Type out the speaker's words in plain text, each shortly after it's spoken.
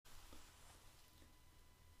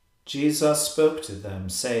Jesus spoke to them,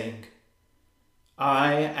 saying,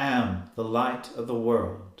 I am the light of the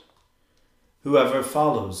world. Whoever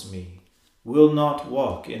follows me will not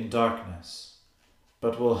walk in darkness,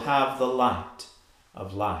 but will have the light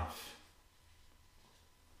of life.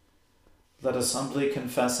 Let us humbly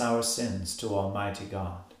confess our sins to Almighty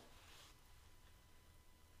God.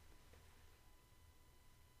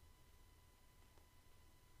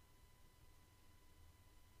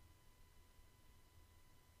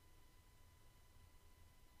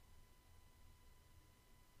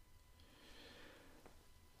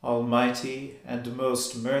 Almighty and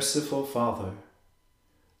most merciful Father,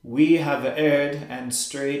 we have erred and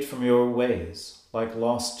strayed from your ways like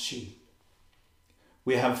lost sheep.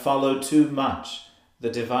 We have followed too much the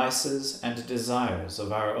devices and desires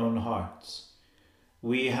of our own hearts.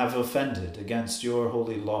 We have offended against your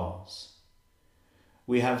holy laws.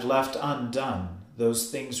 We have left undone those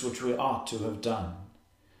things which we ought to have done,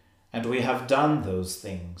 and we have done those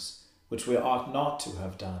things which we ought not to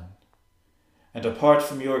have done. And apart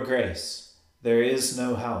from your grace, there is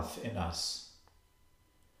no health in us.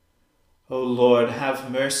 O Lord, have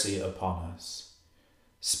mercy upon us.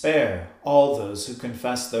 Spare all those who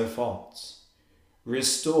confess their faults.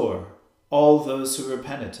 Restore all those who are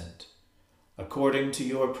penitent, according to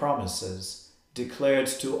your promises declared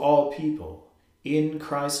to all people in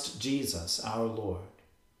Christ Jesus our Lord.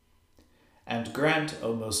 And grant,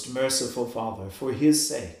 O most merciful Father, for his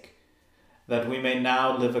sake, that we may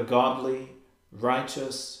now live a godly,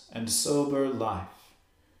 righteous, and sober life,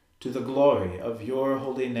 to the glory of your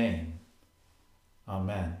holy name.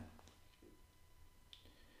 Amen.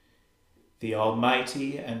 The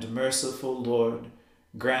Almighty and merciful Lord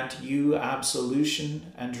grant you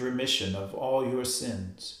absolution and remission of all your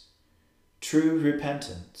sins, true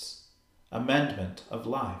repentance, amendment of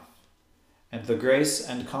life, and the grace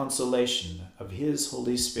and consolation of his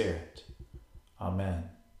Holy Spirit. Amen.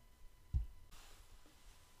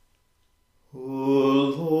 O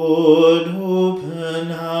Lord,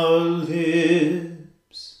 open our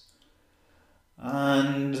lips,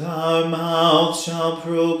 and our mouth shall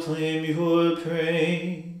proclaim your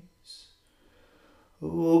praise.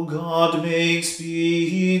 O God, make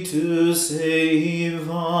speed to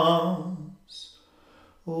save us.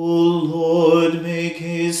 O Lord, make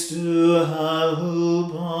haste to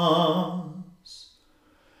help us.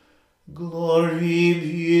 Glory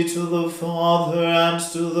be to the Father, and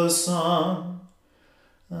to the Son,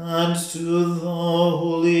 and to the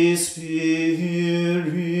Holy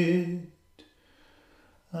Spirit,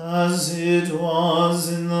 as it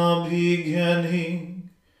was in the beginning,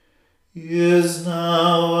 is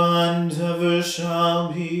now, and ever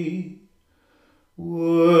shall be,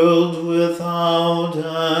 world without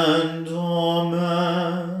end.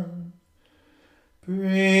 Amen.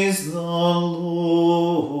 Praise the Lord.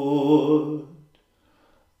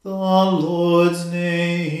 The Lord's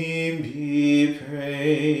name be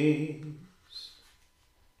praised.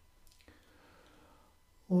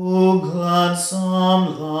 O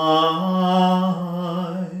gladsome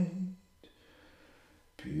light,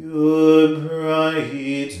 pure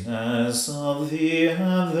brightness of the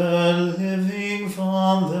ever-living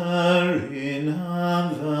Father in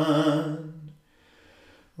heaven,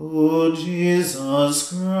 O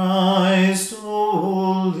Jesus Christ,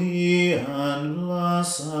 holy and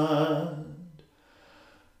blessed,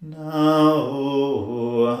 now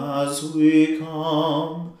as we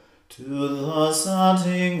come to the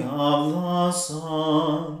setting of the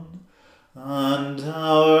sun, and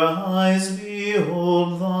our eyes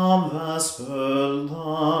behold the vesper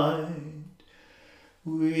light,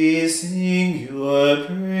 we sing your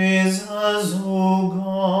praises, O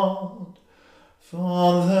God,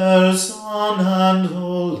 Father, Son, and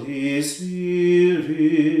Holy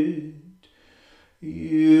Spirit.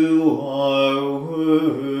 You are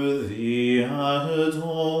worthy at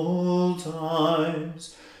all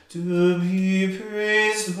times to be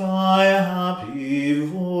praised by happy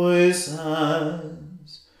voices.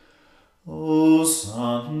 O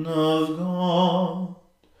Son of God,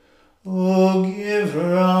 O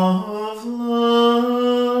Giver of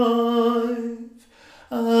life,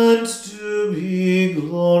 and to be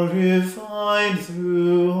glorified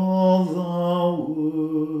through all the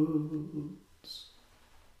worlds.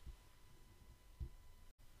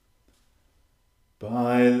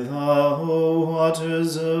 By the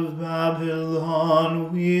waters of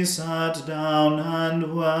Babylon we sat down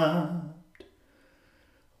and wept,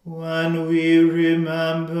 when we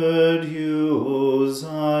remembered you, O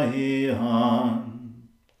Zion.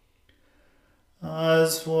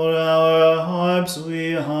 As for our harps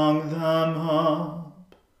we hung them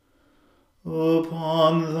up, O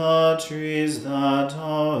upon the trees that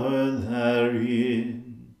are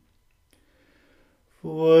therein.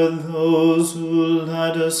 For those who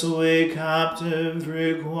led us away captive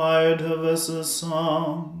required of us a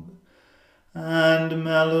song and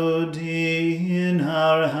melody in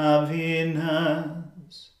our heaviness.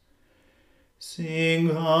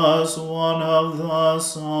 Sing us one of the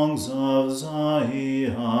songs of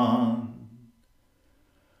Zion.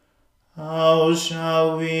 How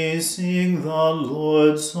shall we sing the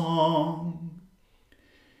Lord's song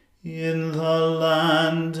in the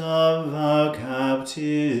land of our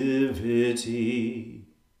captivity?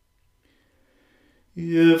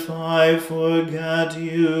 If I forget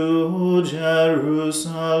you, O Jerusalem,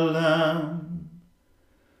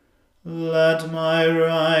 let my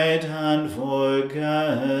right hand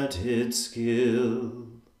forget its skill.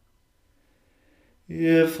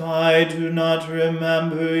 If I do not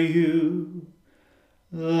remember you,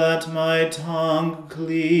 let my tongue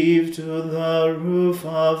cleave to the roof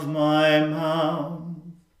of my mouth.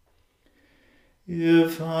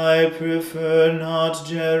 If I prefer not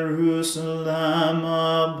Jerusalem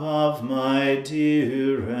above my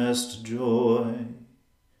dearest joy.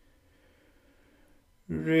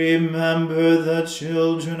 Remember the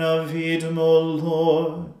children of Edom, O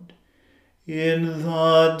Lord, in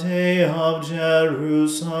the day of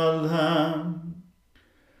Jerusalem,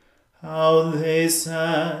 how they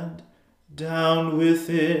said, down with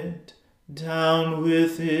it,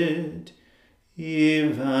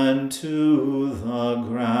 even to the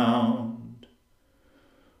ground.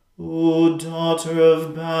 O daughter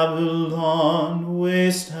of Babylon,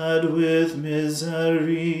 wasted with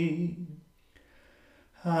misery,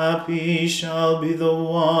 happy shall be the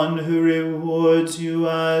one who rewards you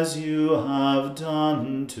as you have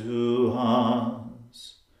done to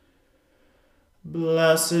us.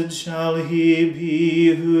 Blessed shall he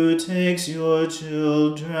be who takes your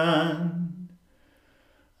children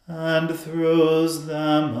and throws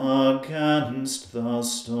them against the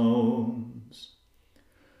stones.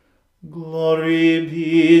 Glory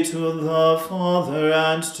be to the Father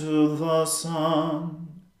and to the Son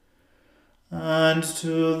and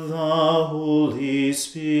to the Holy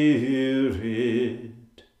Spirit,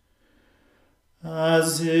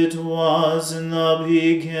 as it was in the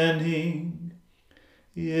beginning,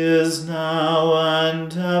 is now,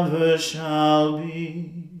 and ever shall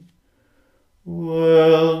be,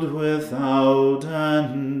 world without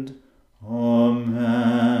end.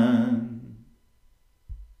 Amen.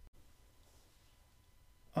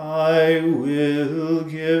 I will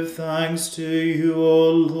give thanks to you,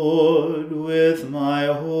 O Lord, with my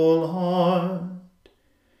whole heart.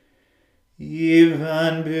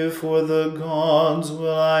 Even before the gods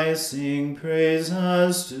will I sing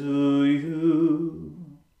praises to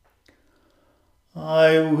you.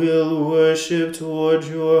 I will worship toward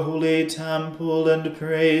your holy temple and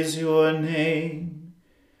praise your name,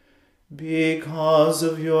 because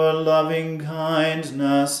of your loving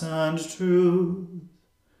kindness and truth.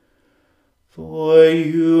 For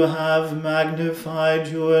you have magnified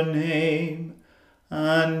your name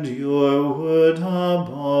and your word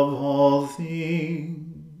above all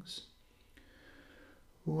things.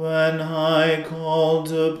 When I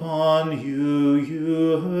called upon you,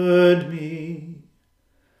 you heard me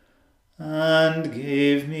and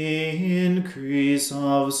gave me increase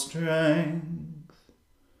of strength.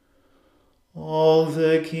 All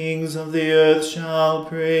the kings of the earth shall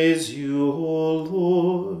praise you, O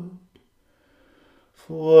Lord,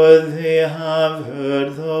 for they have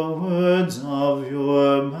heard the words of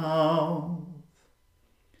your mouth.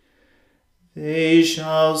 They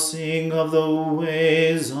shall sing of the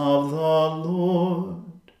ways of the Lord,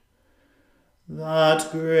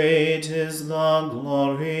 that great is the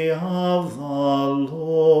glory of the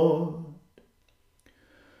Lord.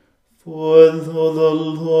 For though the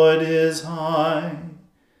Lord is high,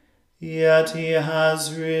 yet he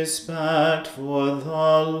has respect for the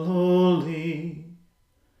lowly.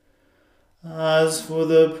 As for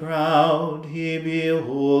the proud, he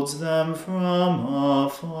beholds them from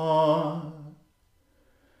afar.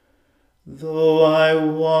 Though I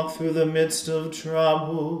walk through the midst of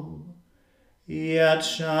trouble, yet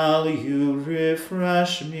shall you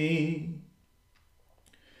refresh me.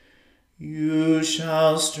 You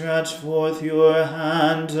shall stretch forth your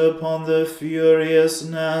hand upon the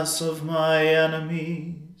furiousness of my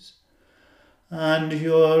enemies, and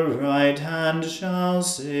your right hand shall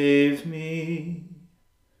save me.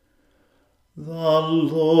 The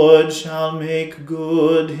Lord shall make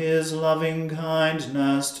good his loving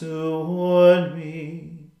kindness toward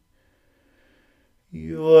me.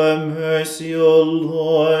 Your mercy, O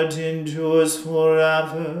Lord, endures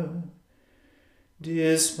forever.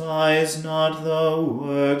 Despise not the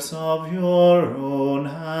works of your own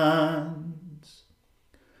hands.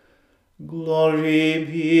 Glory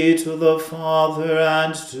be to the Father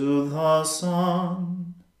and to the Son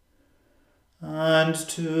and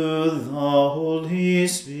to the Holy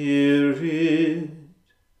Spirit,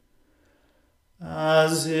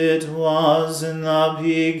 as it was in the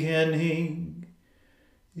beginning,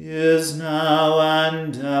 is now,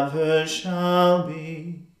 and ever shall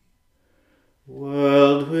be,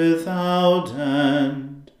 world without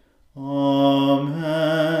end. Amen.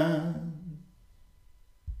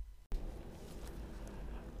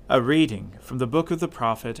 A reading from the book of the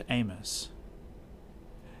prophet Amos.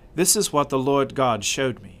 This is what the Lord God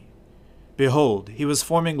showed me. Behold, he was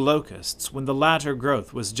forming locusts when the latter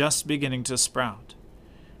growth was just beginning to sprout.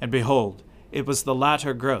 And behold, it was the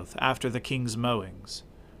latter growth after the king's mowings.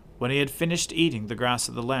 When he had finished eating the grass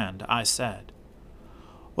of the land, I said,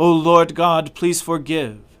 O Lord God, please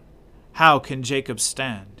forgive. How can Jacob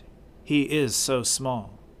stand? He is so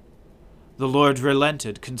small. The Lord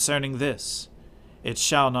relented concerning this. It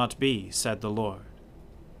shall not be, said the Lord.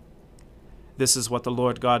 This is what the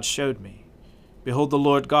Lord God showed me. Behold, the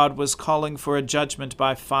Lord God was calling for a judgment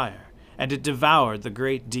by fire, and it devoured the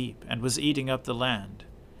great deep, and was eating up the land.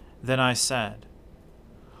 Then I said,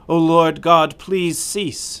 O Lord God, please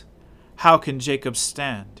cease. How can Jacob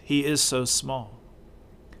stand? He is so small.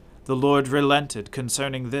 The Lord relented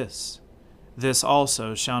concerning this. This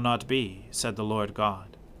also shall not be, said the Lord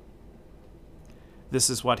God. This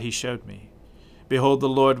is what he showed me. Behold, the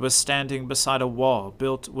Lord was standing beside a wall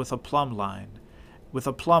built with a plumb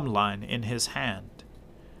line in his hand.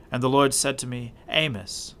 And the Lord said to me,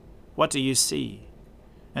 Amos, what do you see?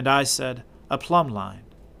 And I said, A plumb line.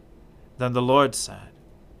 Then the Lord said,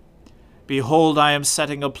 Behold, I am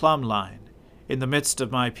setting a plumb line in the midst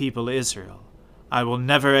of my people Israel. I will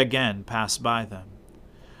never again pass by them.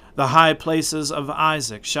 The high places of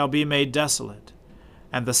Isaac shall be made desolate,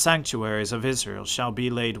 and the sanctuaries of Israel shall be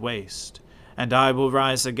laid waste, and I will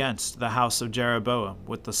rise against the house of Jeroboam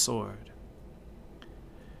with the sword.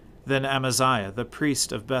 Then Amaziah the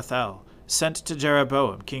priest of Bethel sent to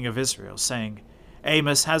Jeroboam king of Israel, saying,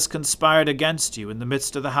 Amos has conspired against you in the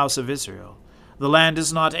midst of the house of Israel. The land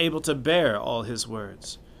is not able to bear all his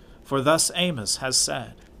words. For thus Amos has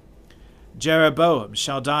said, Jeroboam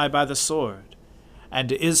shall die by the sword,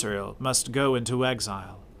 and Israel must go into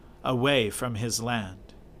exile, away from his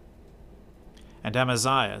land. And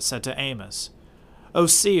Amaziah said to Amos, O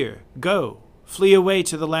seer, go, flee away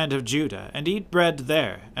to the land of Judah, and eat bread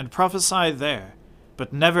there, and prophesy there,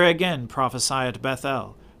 but never again prophesy at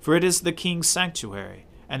Bethel, for it is the king's sanctuary,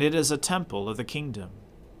 and it is a temple of the kingdom.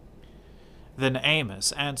 Then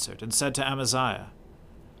Amos answered and said to Amaziah,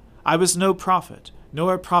 I was no prophet,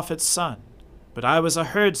 nor a prophet's son, but I was a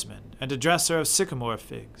herdsman and a dresser of sycamore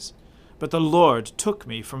figs. But the Lord took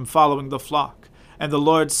me from following the flock, and the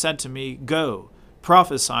Lord said to me, Go,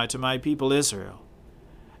 prophesy to my people Israel.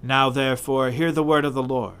 Now therefore hear the word of the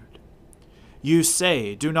Lord. You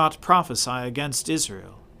say, Do not prophesy against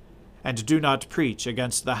Israel, and do not preach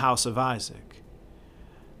against the house of Isaac.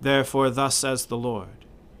 Therefore thus says the Lord,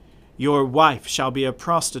 Your wife shall be a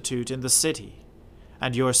prostitute in the city,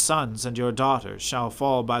 and your sons and your daughters shall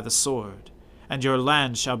fall by the sword, and your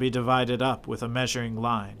land shall be divided up with a measuring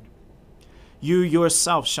line. You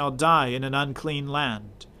yourself shall die in an unclean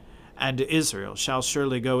land, and Israel shall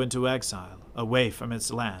surely go into exile, away from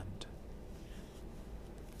its land.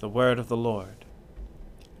 The word of the Lord.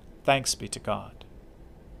 Thanks be to God.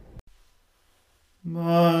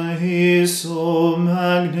 My soul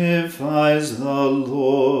magnifies the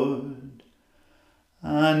Lord,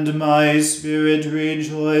 and my spirit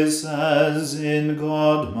rejoices in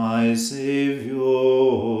God my Saviour.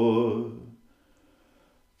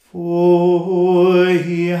 For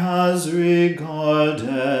he has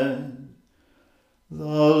regarded the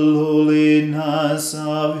lowliness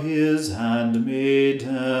of his handmaiden.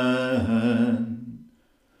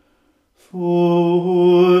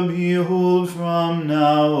 For behold, from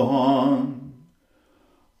now on,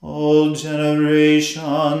 all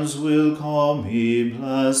generations will call me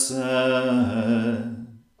blessed.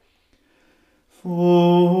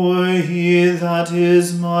 For he that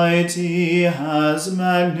is mighty has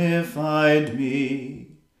magnified me,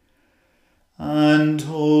 and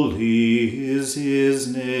holy is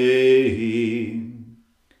his name.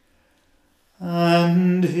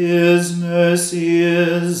 And his mercy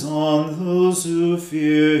is on those who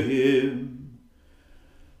fear him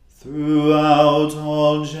throughout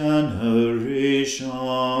all generations.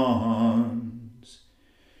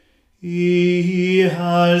 He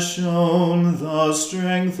has shown the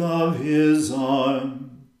strength of his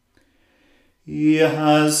arm. He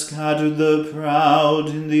has scattered the proud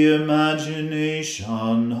in the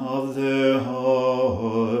imagination of their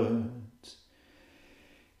hearts.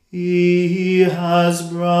 He has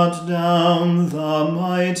brought down the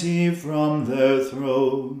mighty from their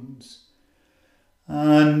thrones,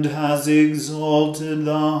 and has exalted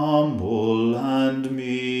the humble and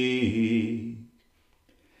meek.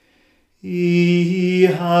 He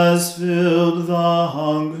has filled the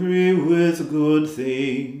hungry with good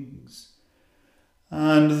things,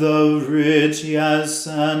 and the rich he has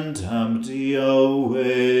sent empty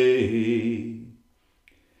away.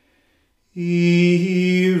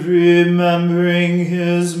 He, remembering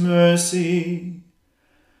his mercy,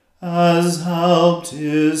 has helped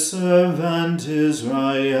his servant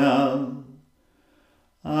Israel,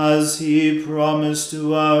 as he promised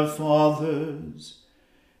to our fathers,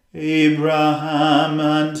 Abraham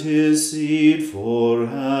and his seed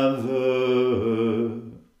forever.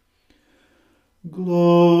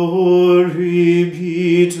 Glory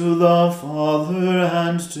be to the Father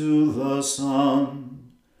and to the Son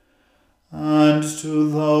and to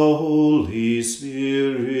the Holy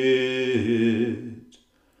Spirit,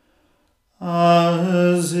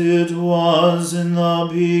 as it was in the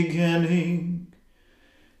beginning,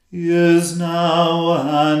 is now,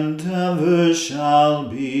 and ever shall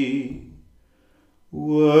be,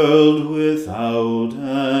 world without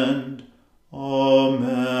end.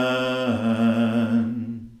 Amen.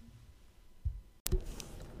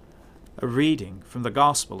 A reading from the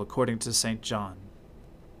Gospel according to St. John.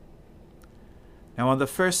 Now on the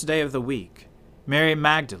first day of the week, Mary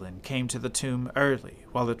Magdalene came to the tomb early,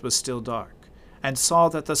 while it was still dark, and saw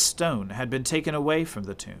that the stone had been taken away from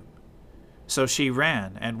the tomb. So she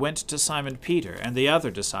ran and went to Simon Peter and the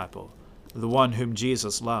other disciple, the one whom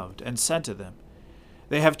Jesus loved, and said to them,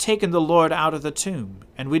 "They have taken the Lord out of the tomb,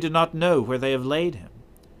 and we do not know where they have laid him."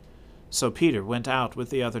 So Peter went out with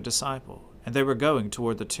the other disciple, and they were going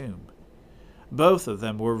toward the tomb. Both of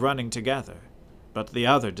them were running together, but the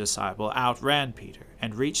other disciple outran Peter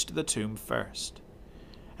and reached the tomb first.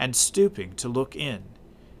 And stooping to look in,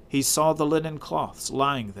 he saw the linen cloths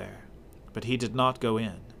lying there, but he did not go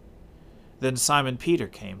in. Then Simon Peter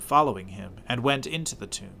came, following him, and went into the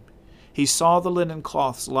tomb. He saw the linen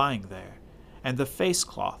cloths lying there, and the face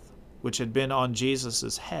cloth, which had been on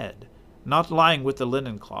Jesus' head, not lying with the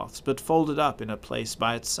linen cloths, but folded up in a place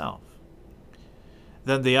by itself.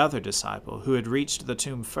 Then the other disciple, who had reached the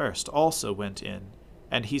tomb first, also went in,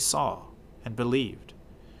 and he saw, and believed.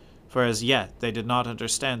 For as yet they did not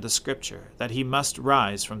understand the scripture, that he must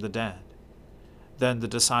rise from the dead. Then the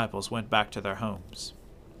disciples went back to their homes.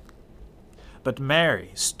 But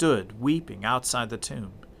Mary stood weeping outside the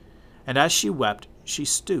tomb, and as she wept, she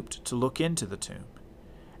stooped to look into the tomb.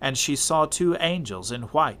 And she saw 2 angels in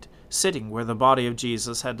white sitting where the body of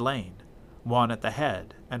Jesus had lain, one at the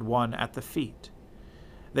head and one at the feet.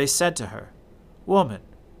 They said to her, "Woman,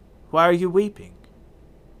 why are you weeping?"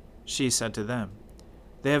 She said to them,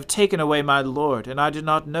 "They have taken away my Lord, and I do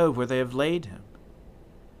not know where they have laid him."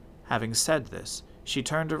 Having said this, she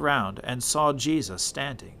turned around and saw Jesus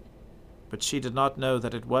standing, but she did not know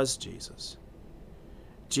that it was Jesus.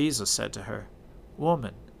 Jesus said to her,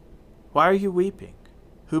 "Woman, why are you weeping?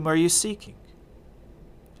 Whom are you seeking?"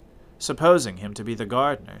 Supposing him to be the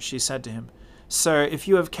gardener, she said to him, "Sir, if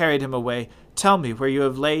you have carried him away, tell me where you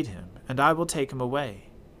have laid him, and I will take him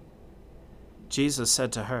away." Jesus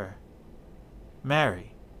said to her,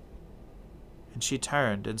 "Mary." And she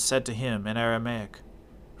turned and said to him in Aramaic,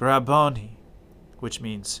 "Rabboni," which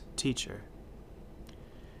means teacher.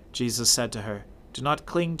 Jesus said to her, "Do not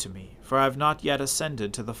cling to me, for I have not yet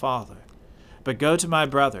ascended to the Father. But go to my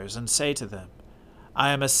brothers and say to them, I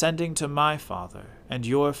am ascending to my Father and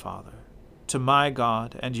your Father, to my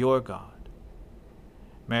God and your God."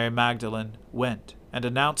 Mary Magdalene went and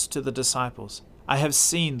announced to the disciples, "I have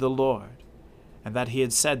seen the Lord," and that he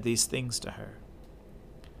had said these things to her.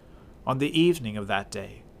 On the evening of that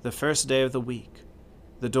day, the first day of the week,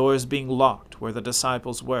 the doors being locked where the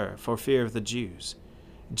disciples were for fear of the Jews,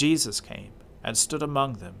 Jesus came and stood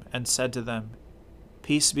among them and said to them,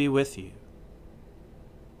 "Peace be with you."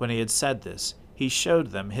 When he had said this, he showed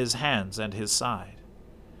them his hands and his side.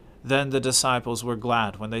 Then the disciples were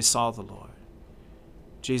glad when they saw the Lord.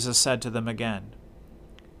 Jesus said to them again,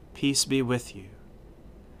 "Peace be with you.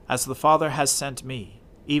 As the Father has sent me,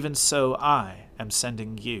 even so I am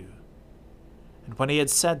sending you." And when he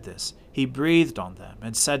had said this, he breathed on them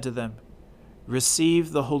and said to them,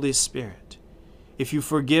 "Receive the Holy Spirit. If you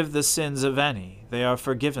forgive the sins of any, they are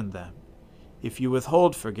forgiven them. If you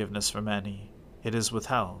withhold forgiveness from any, it is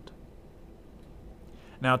withheld."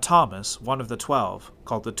 Now Thomas, one of the 12,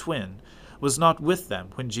 called the Twin, was not with them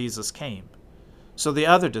when Jesus came. So the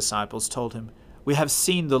other disciples told him, "We have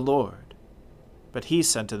seen the Lord." But he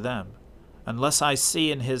said to them, "Unless I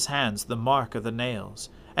see in his hands the mark of the nails,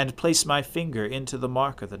 and place my finger into the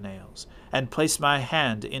mark of the nails, and place my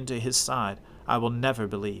hand into his side, I will never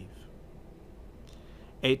believe."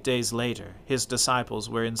 8 days later, his disciples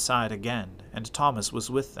were inside again, and Thomas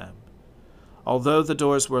was with them. Although the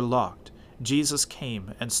doors were locked, Jesus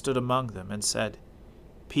came and stood among them and said,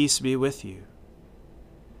 "Peace be with you."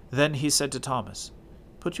 Then he said to Thomas,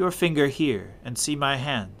 "Put your finger here and see my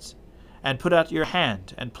hands, and put out your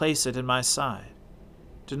hand and place it in my side.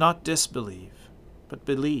 Do not disbelieve, but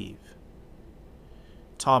believe."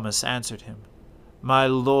 Thomas answered him, "My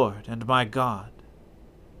Lord and my God."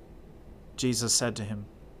 Jesus said to him,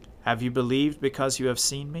 "Have you believed because you have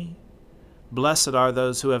seen me? Blessed are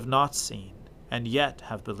those who have not seen, and yet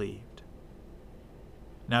have believed."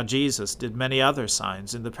 Now Jesus did many other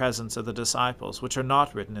signs in the presence of the disciples, which are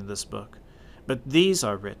not written in this book, but these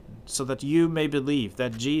are written so that you may believe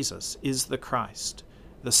that Jesus is the Christ,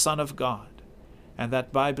 the Son of God, and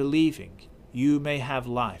that by believing you may have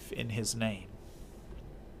life in his name.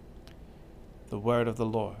 The word of the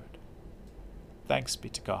Lord. Thanks be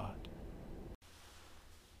to God.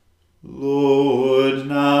 Lord,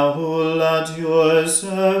 now let your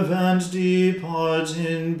servant depart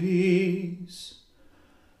in peace,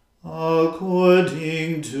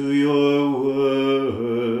 according to your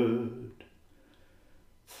word.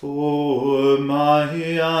 For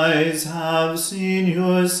my eyes have seen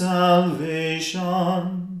your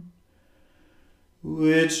salvation,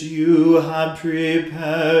 which you have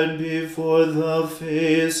prepared before the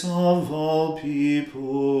face of all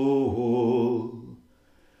people,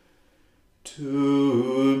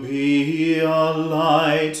 to be a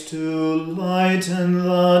light to lighten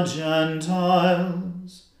the Gentiles,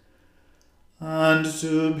 and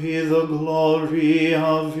to be the glory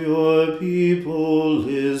of your people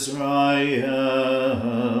Israel.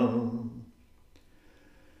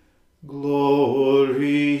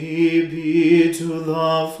 Glory be to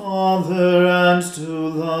the Father and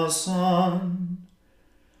to the Son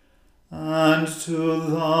and to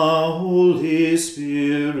the Holy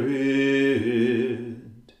Spirit,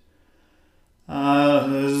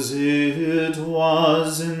 as it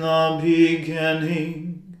was in the beginning,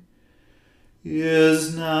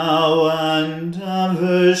 is now, and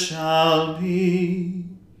ever shall be,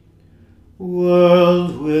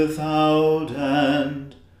 world without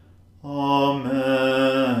end. Amen.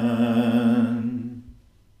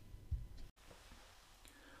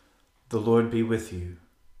 The Lord be with you.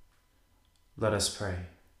 Let us pray.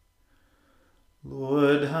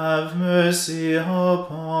 Lord, have mercy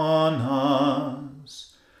upon us.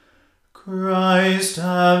 Christ,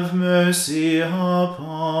 have mercy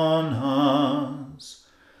upon us.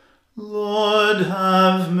 Lord,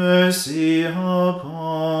 have mercy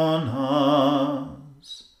upon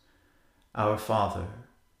us. Our Father,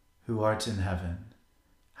 who art in heaven,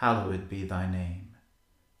 hallowed be thy name.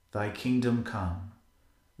 Thy kingdom come,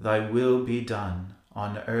 thy will be done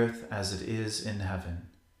on earth as it is in heaven.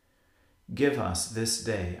 Give us this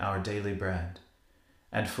day our daily bread,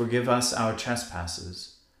 and forgive us our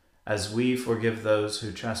trespasses, as we forgive those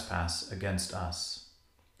who trespass against us.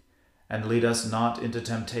 And lead us not into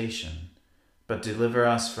temptation, but deliver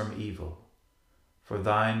us from evil. For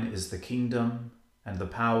thine is the kingdom, and the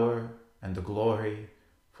power, and the glory,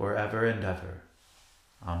 forever and ever.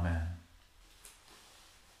 Amen.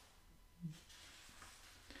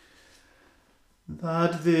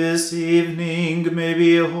 That this evening may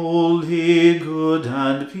be wholly good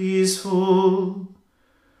and peaceful,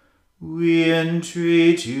 we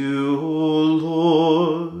entreat you, O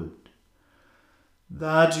Lord,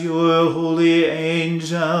 that your holy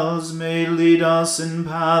angels may lead us in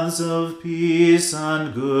paths of peace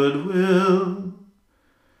and goodwill.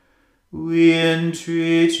 We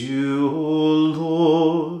entreat you, O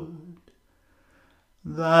Lord,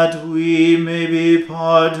 that we may be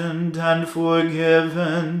pardoned and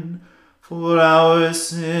forgiven for our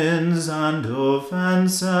sins and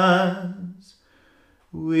offenses.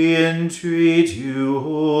 We entreat you,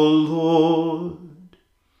 O Lord,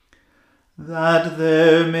 that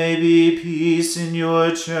there may be peace in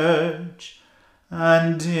your church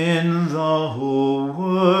and in the whole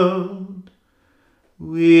world.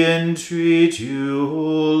 We entreat you,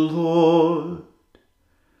 O Lord,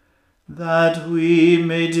 that we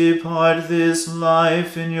may depart this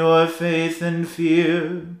life in your faith and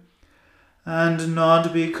fear, and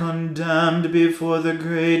not be condemned before the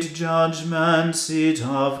great judgment seat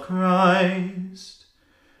of Christ.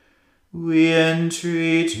 We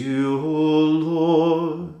entreat you, O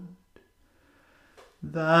Lord.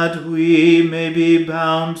 that we may be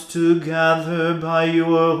bound together by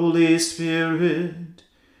your Holy Spirit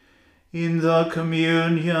in the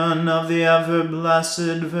communion of the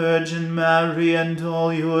ever-blessed Virgin Mary and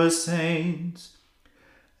all your saints,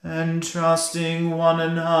 entrusting one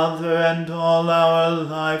another and all our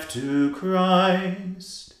life to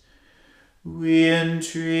Christ, we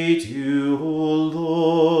entreat you, O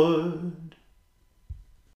Lord.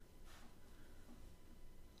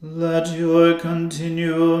 Let your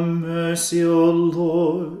continual mercy, O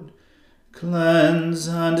Lord, cleanse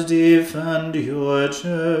and defend your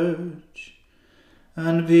church,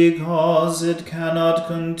 and because it cannot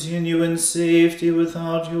continue in safety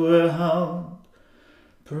without your help,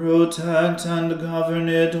 protect and govern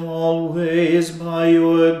it always by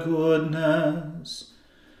your goodness.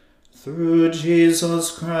 Through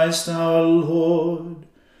Jesus Christ our Lord,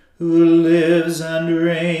 who lives and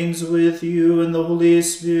reigns with you in the Holy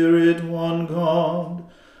Spirit, one God,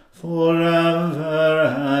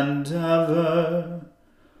 forever and ever.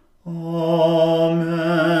 Amen.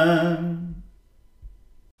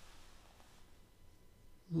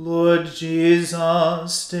 Lord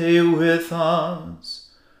Jesus, stay with us,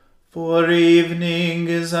 for evening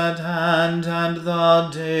is at hand and the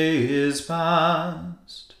day is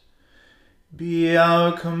past. Be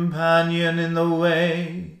our companion in the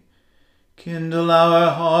way, kindle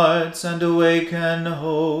our hearts and awaken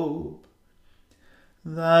hope,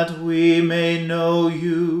 that we may know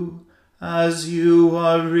you as you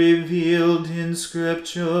are revealed in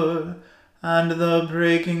Scripture and the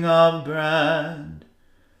breaking of bread.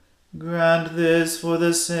 Grant this for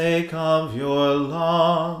the sake of your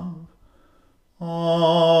love.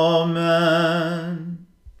 Amen.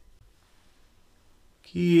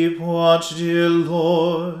 Keep watch, dear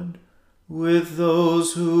Lord, with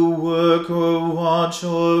those who work or watch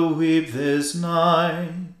or weep this night,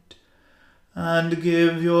 and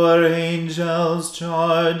give your angels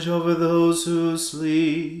charge over those who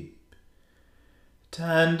sleep.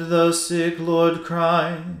 Tend the sick, Lord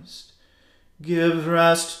Christ. Give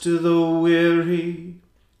rest to the weary.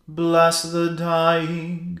 Bless the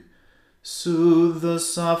dying. Soothe the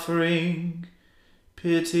suffering.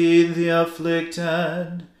 Pity the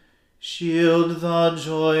afflicted. Shield the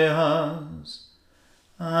joyous,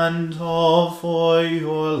 and all for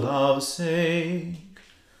your love's sake.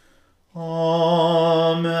 Amen.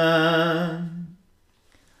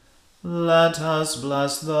 Let us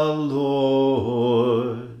bless the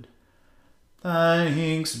Lord.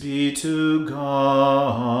 Thanks be to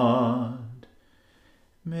God.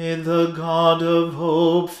 May the God of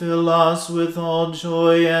hope fill us with all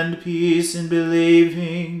joy and peace in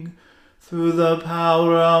believing, through the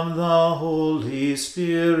power of the Holy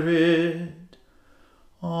Spirit.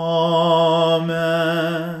 Amen.